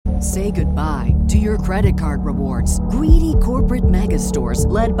Say goodbye to your credit card rewards. Greedy corporate mega stores,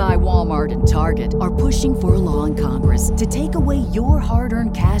 led by Walmart and Target, are pushing for a law in Congress to take away your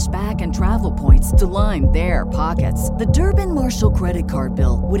hard-earned cash back and travel points to line their pockets. The Durbin-Marshall credit card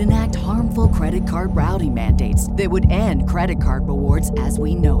bill would enact harmful credit card routing mandates that would end credit card rewards as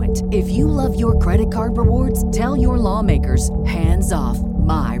we know it. If you love your credit card rewards, tell your lawmakers, hands off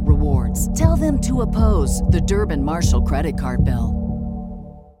my rewards. Tell them to oppose the Durbin-Marshall credit card bill.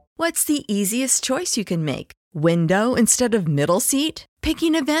 What's the easiest choice you can make? Window instead of middle seat?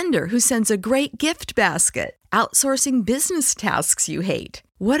 Picking a vendor who sends a great gift basket? Outsourcing business tasks you hate?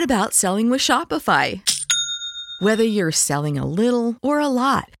 What about selling with Shopify? Whether you're selling a little or a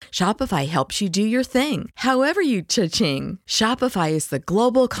lot, Shopify helps you do your thing, however you cha-ching. Shopify is the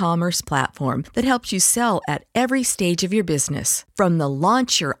global commerce platform that helps you sell at every stage of your business. From the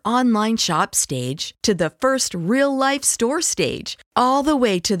launch your online shop stage to the first real-life store stage, all the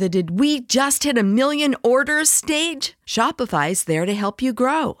way to the did we just hit 1 million orders stage. Shopify's there to help you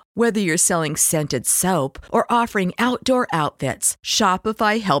grow. Whether you're selling scented soap or offering outdoor outfits,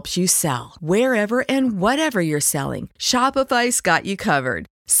 Shopify helps you sell. Wherever and whatever you're selling, Shopify's got you covered.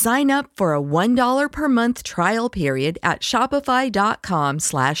 Sign up for a $1 per month trial period at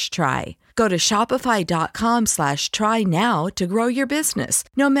shopify.com/try. Go to shopify.com/try now to grow your business,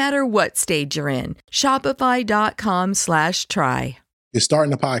 no matter what stage you're in. Shopify.com/try. You're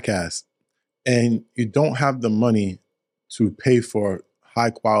starting a podcast and you don't have the money to pay for high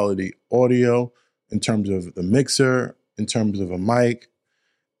quality audio in terms of the mixer, in terms of a mic,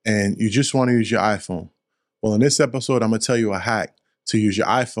 and you just want to use your iPhone. Well, in this episode, I'm going to tell you a hack to use your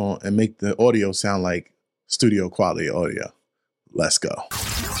iPhone and make the audio sound like studio quality audio. Let's go.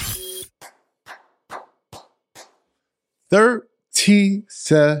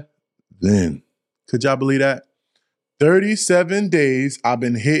 37. Could y'all believe that? 37 days I've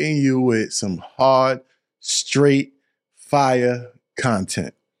been hitting you with some hard, straight, fire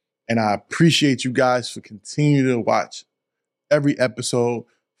content. And I appreciate you guys for continuing to watch every episode,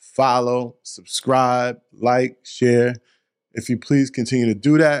 follow, subscribe, like, share. If you please continue to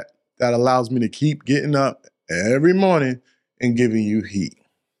do that, that allows me to keep getting up every morning and giving you heat.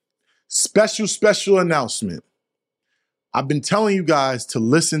 Special announcement. I've been telling you guys to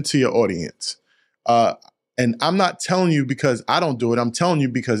listen to your audience. And I'm not telling you because I don't do it. I'm telling you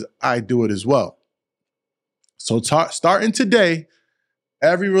because I do it as well. So starting today,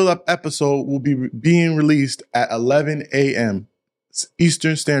 every Real Up episode will be being released at 11 a.m.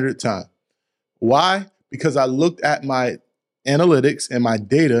 Eastern Standard Time. Why? Because I looked at my analytics and my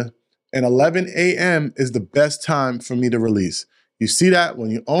data, and 11 a.m. is the best time for me to release. You see that when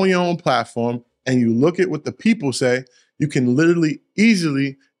you own your own platform and you look at what the people say, you can literally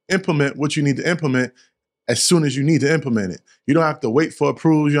easily implement what you need to implement as soon as you need to implement it. You don't have to wait for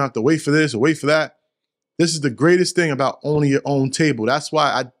approvals. You don't have to wait for this or wait for that. This is the greatest thing about owning your own table. That's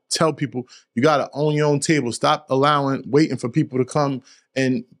why I tell people you got to own your own table. Stop waiting for people to come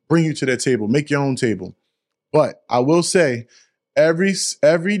and bring you to their table. Make your own table. But I will say every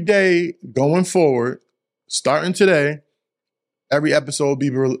day going forward, starting today, every episode will be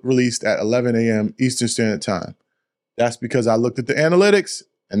released at 11 a.m. Eastern Standard Time. That's because I looked at the analytics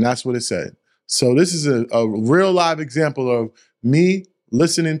and that's what it said. So this is a real live example of me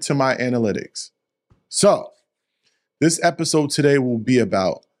listening to my analytics. So this episode today will be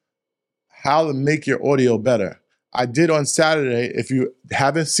about how to make your audio better. I did on Saturday. If you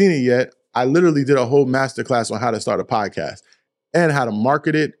haven't seen it yet, I literally did a whole masterclass on how to start a podcast and how to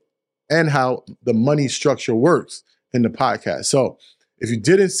market it and how the money structure works in the podcast. So if you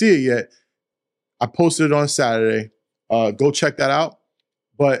didn't see it yet, I posted it on Saturday. Go check that out.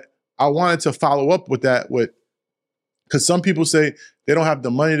 But I wanted to follow up with that because some people say they don't have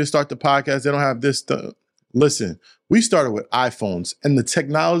the money to start the podcast. They don't have this stuff. Listen, we started with iPhones and the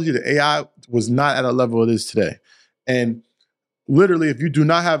technology, the AI was not at a level it is today. And literally, if you do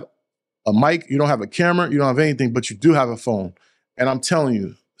not have a mic, you don't have a camera, you don't have anything, but you do have a phone. And I'm telling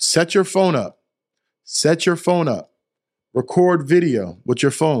you, set your phone up. Record video with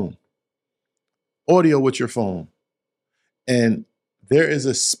your phone, audio with your phone. And there is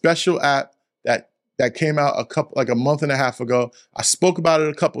a special app that came out a month and a half ago. I spoke about it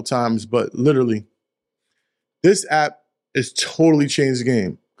a couple times, but literally, this app is totally changed the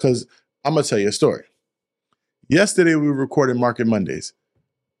game because I'm going to tell you a story. Yesterday, we recorded Market Mondays.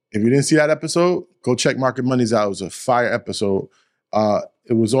 If you didn't see that episode, go check Market Mondays out. It was a fire episode.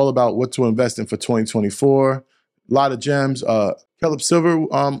 It was all about what to invest in for 2024. A lot of gems. Caleb Silver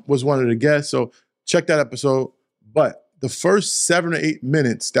was one of the guests, so check that episode. But the first 7 or 8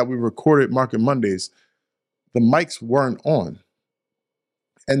 minutes that we recorded Market Mondays, the mics weren't on.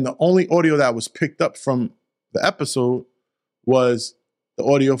 And the only audio that was picked up from the episode was the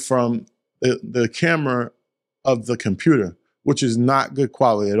audio from the camera of the computer, which is not good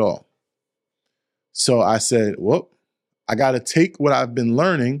quality at all. So I said, well, I got to take what I've been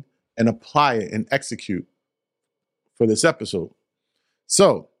learning and apply it and execute for this episode.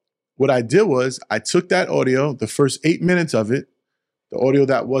 So what I did was I took that audio, the first 8 minutes of it, the audio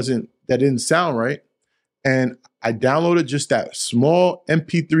that didn't sound right, and I downloaded just that small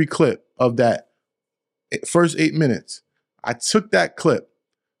MP3 clip of that first 8 minutes. I took that clip,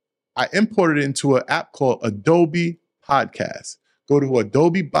 I imported it into an app called Adobe Podcast. Go to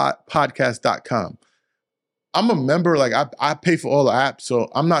adobepodcast.com. I'm a member, like I pay for all the apps, so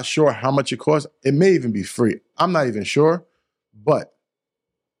I'm not sure how much it costs. It may even be free. I'm not even sure, but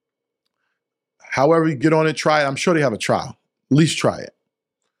however you get on it, try it. I'm sure they have a trial. At least try it.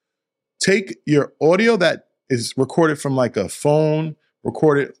 Take your audio that is recorded from like a phone,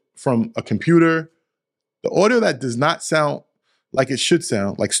 recorded from a computer, the audio that does not sound like it should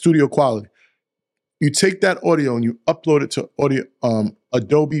sound, like studio quality. You take that audio and you upload it to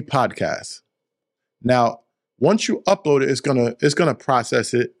Adobe Podcast. Now, once you upload it, it's gonna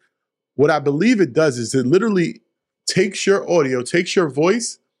process it. What I believe it does is it literally takes your audio, takes your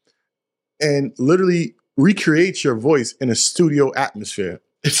voice, and literally recreates your voice in a studio atmosphere.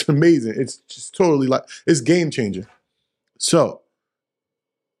 It's amazing. It's just totally it's game changer. So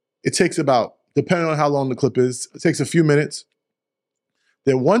it takes about, depending on how long the clip is, it takes a few minutes.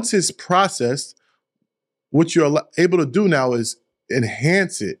 Then once it's processed, what you're able to do now is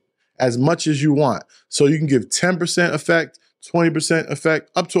enhance it as much as you want. So you can give 10% effect, 20%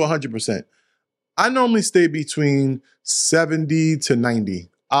 effect, up to 100%. I normally stay between 70 to 90.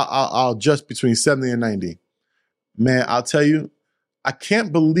 I'll adjust between 70 and 90. Man, I'll tell you, I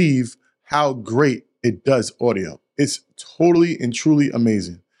can't believe how great it does audio. It's totally and truly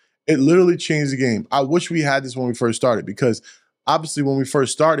amazing. It literally changed the game. I wish we had this when we first started, because obviously when we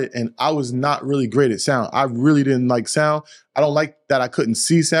first started, and I was not really great at sound. I really didn't like sound. I don't like that I couldn't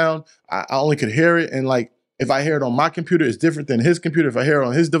see sound. I only could hear it. And like, if I hear it on my computer, it's different than his computer. If I hear it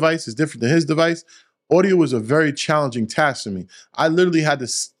on his device, it's different than his device. Audio was a very challenging task for me. I literally had to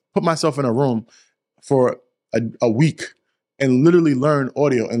put myself in a room for a week and literally learn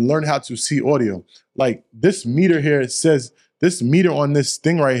audio and learn how to see audio. Like this meter here, it says this meter on this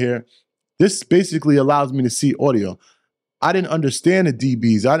thing right here, this basically allows me to see audio. I didn't understand the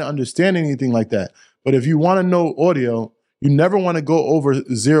dBs. I didn't understand anything like that. But if you want to know audio, you never want to go over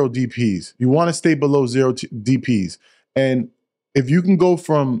 0 dPs. You want to stay below 0 dPs. And if you can go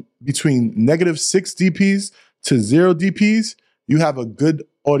from between -6 dPs to 0 dPs, you have a good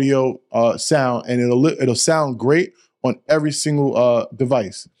audio sound, and it'll sound great on every single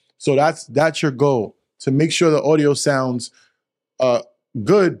device. So that's your goal, to make sure the audio sounds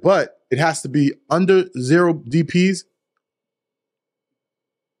good, but it has to be under 0 dPs.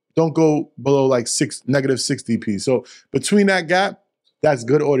 Don't go below like -6 dPs. So between that gap, that's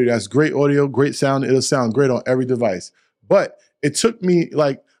good audio. That's great audio, great sound. It'll sound great on every device. But it took me,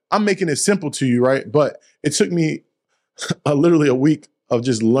 like, I'm making it simple to you, right? But it took me literally a week of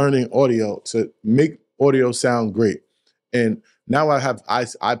just learning audio to make audio sound great. And now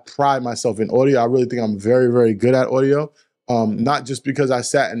I pride myself in audio. I really think I'm very, very good at audio. Not just because I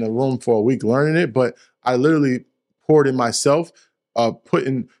sat in a room for a week learning it, but I literally poured in myself, put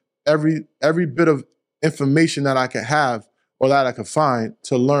in every bit of information that I could have or that I could find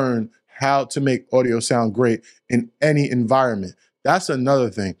to learn how to make audio sound great in any environment. That's another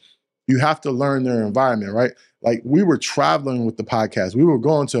thing. You have to learn their environment, right? Like, we were traveling with the podcast. We were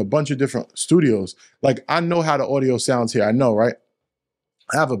going to a bunch of different studios. Like, I know how the audio sounds here. I know, right?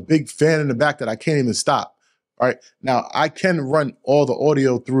 I have a big fan in the back that I can't even stop, right? Now, I can run all the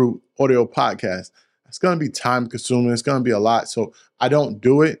audio through Audio Podcast. It's going to be time consuming. It's going to be a lot. So I don't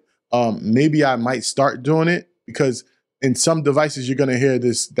do it. Maybe I might start doing it, because in some devices, you're going to hear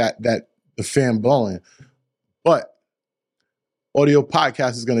that the fan blowing. But Audio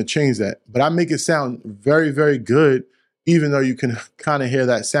Podcast is going to change that. But I make it sound very, very good, even though you can kind of hear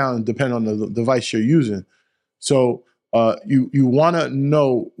that sound depending on the device you're using. So you want to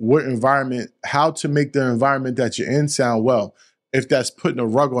know what environment, how to make the environment that you're in sound well. If that's putting a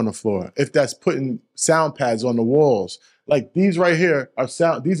rug on the floor, if that's putting sound pads on the walls. Like these right here are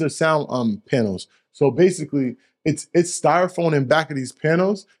sound panels. So basically it's styrofoam in back of these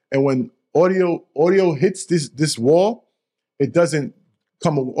panels. And when audio hits this wall, it doesn't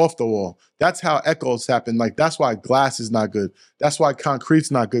come off the wall. That's how echoes happen. Like, that's why glass is not good. That's why concrete's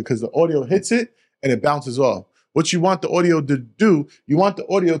not good, because the audio hits it and it bounces off. What you want the audio to do, you want the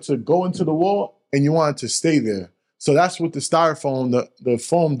audio to go into the wall and you want it to stay there. So that's what the styrofoam, the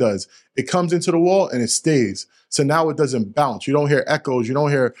foam does. It comes into the wall and it stays. So now it doesn't bounce. You don't hear echoes. You don't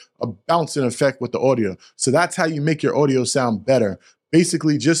hear a bouncing effect with the audio. So that's how you make your audio sound better.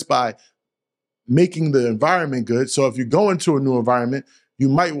 Basically, just by making the environment good. So if you go into a new environment, you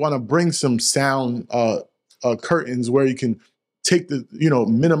might want to bring some sound curtains where you can take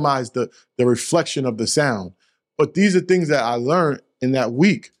minimize the reflection of the sound. But these are things that I learned in that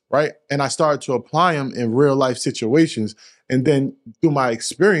week, right? And I started to apply them in real life situations. And then through my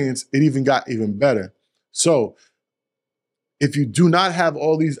experience, it even got even better. So if you do not have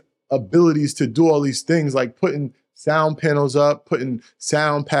all these abilities to do all these things, like putting sound panels up, putting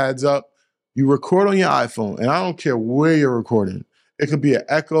sound pads up, you record on your iPhone, and I don't care where you're recording. It could be an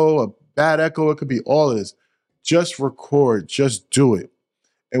echo, a bad echo, it could be all of this. Just record, just do it.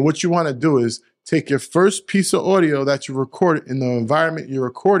 And what you want to do is take your first piece of audio that you record in the environment you're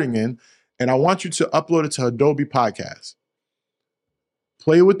recording in, and I want you to upload it to Adobe Podcast.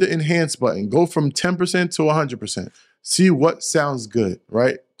 Play with the enhance button. Go from 10% to 100%. See what sounds good,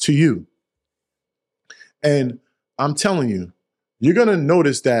 right, to you. And I'm telling you, you're going to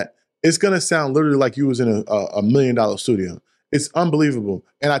notice that it's going to sound literally like you was in a $1 million studio. It's unbelievable.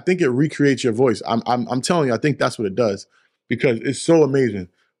 And I think it recreates your voice. I'm telling you, I think that's what it does because it's so amazing.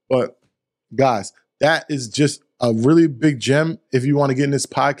 But guys, that is just a really big gem if you want to get in this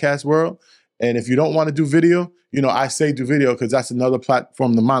podcast world. And if you don't want to do video, I say do video because that's another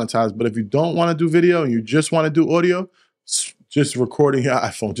platform to monetize. But if you don't want to do video and you just want to do audio, just recording your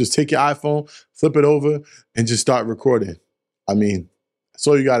iPhone. Just take your iPhone, flip it over, and just start recording. I mean, that's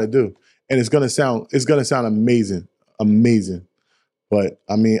all you got to do. And it's gonna sound amazing. But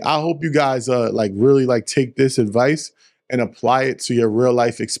I mean, I hope you guys really take this advice and apply it to your real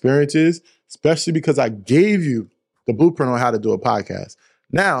life experiences, especially because I gave you the blueprint on how to do a podcast.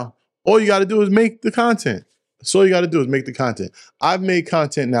 Now, all you got to do is make the content. That's all you got to do is make the content. I've made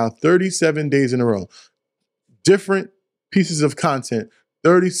content now 37 days in a row. Different pieces of content,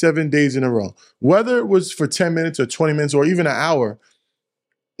 37 days in a row. Whether it was for 10 minutes or 20 minutes or even an hour,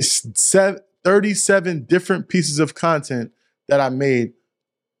 it's 37 different pieces of content that I made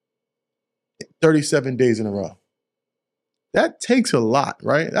 37 days in a row. That takes a lot,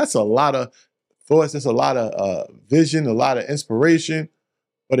 right? That's a lot of thoughts. That's a lot of vision, a lot of inspiration,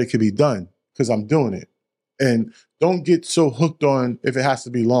 but it can be done because I'm doing it. And don't get so hooked on if it has to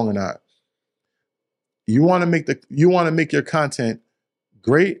be long or not. You want to make your content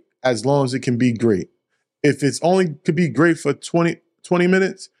great as long as it can be great. If it's only could be great for 20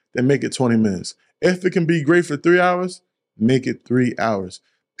 minutes, then make it 20 minutes. If it can be great for 3 hours, make it 3 hours.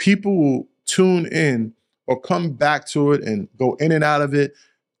 People will tune in or come back to it and go in and out of it.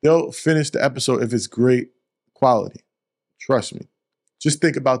 They'll finish the episode if it's great quality. Trust me. Just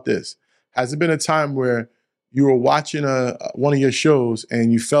think about this. Has there been a time where you were watching one of your shows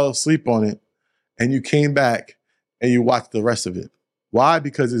and you fell asleep on it and you came back and you watched the rest of it? Why?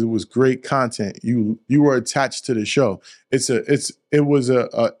 Because it was great content. You were attached to the show. It was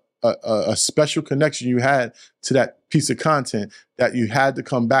a special connection you had to that piece of content that you had to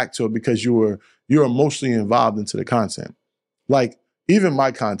come back to it because you're emotionally involved into the content. Like even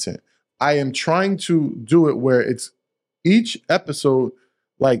my content, I am trying to do it where it's each episode,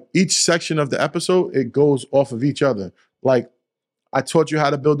 like each section of the episode, it goes off of each other. Like I taught you how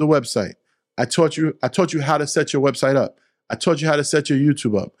to build a website. I taught you how to set your website up. I taught you how to set your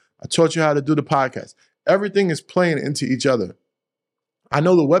YouTube up. I taught you how to do the podcast. Everything is playing into each other. I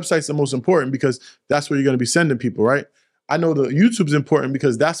know the website's the most important because that's where you're going to be sending people, right? I know the YouTube's important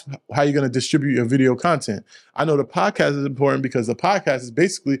because that's how you're going to distribute your video content. I know the podcast is important because the podcast is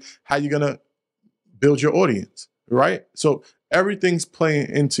basically how you're going to build your audience, right? So everything's playing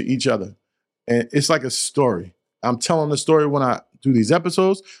into each other. And it's like a story. I'm telling the story when I do these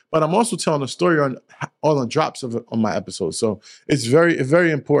episodes, but I'm also telling a story on all the drops on my episodes. So it's very,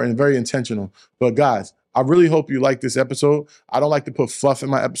 very important, very intentional. But guys, I really hope you like this episode. I don't like to put fluff in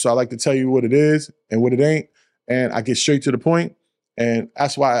my episode. I like to tell you what it is and what it ain't. And I get straight to the point. And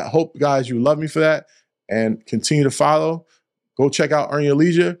that's why I hope, guys, you love me for that and continue to follow. Go check out Earn Your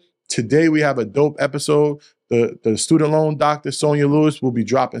Leisure. Today we have a dope episode. The student loan doctor, Sonia Lewis, will be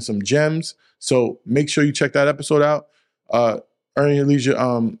dropping some gems. So make sure you check that episode out. Earn Your Leisure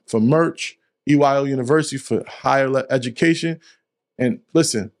for merch, EYO University for higher education. And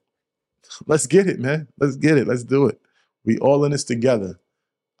listen, let's get it, man. Let's get it. Let's do it. We all in this together.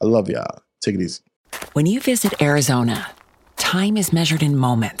 I love y'all. Take it easy. When you visit Arizona, time is measured in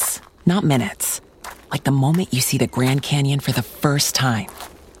moments, not minutes. Like the moment you see the Grand Canyon for the first time.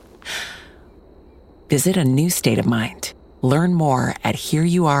 Visit a new state of mind. Learn more at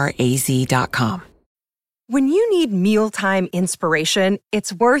hereyouareaz.com. When you need mealtime inspiration,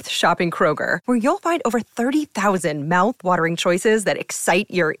 it's worth shopping Kroger, where you'll find over 30,000 mouth-watering choices that excite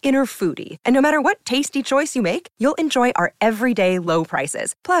your inner foodie. And no matter what tasty choice you make, you'll enjoy our everyday low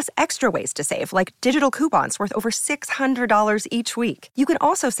prices, plus extra ways to save, like digital coupons worth over $600 each week. You can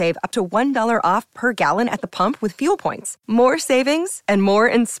also save up to $1 off per gallon at the pump with fuel points. More savings and more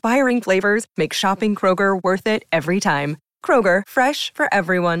inspiring flavors make shopping Kroger worth it every time. Kroger, fresh for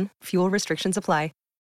everyone. Fuel restrictions apply.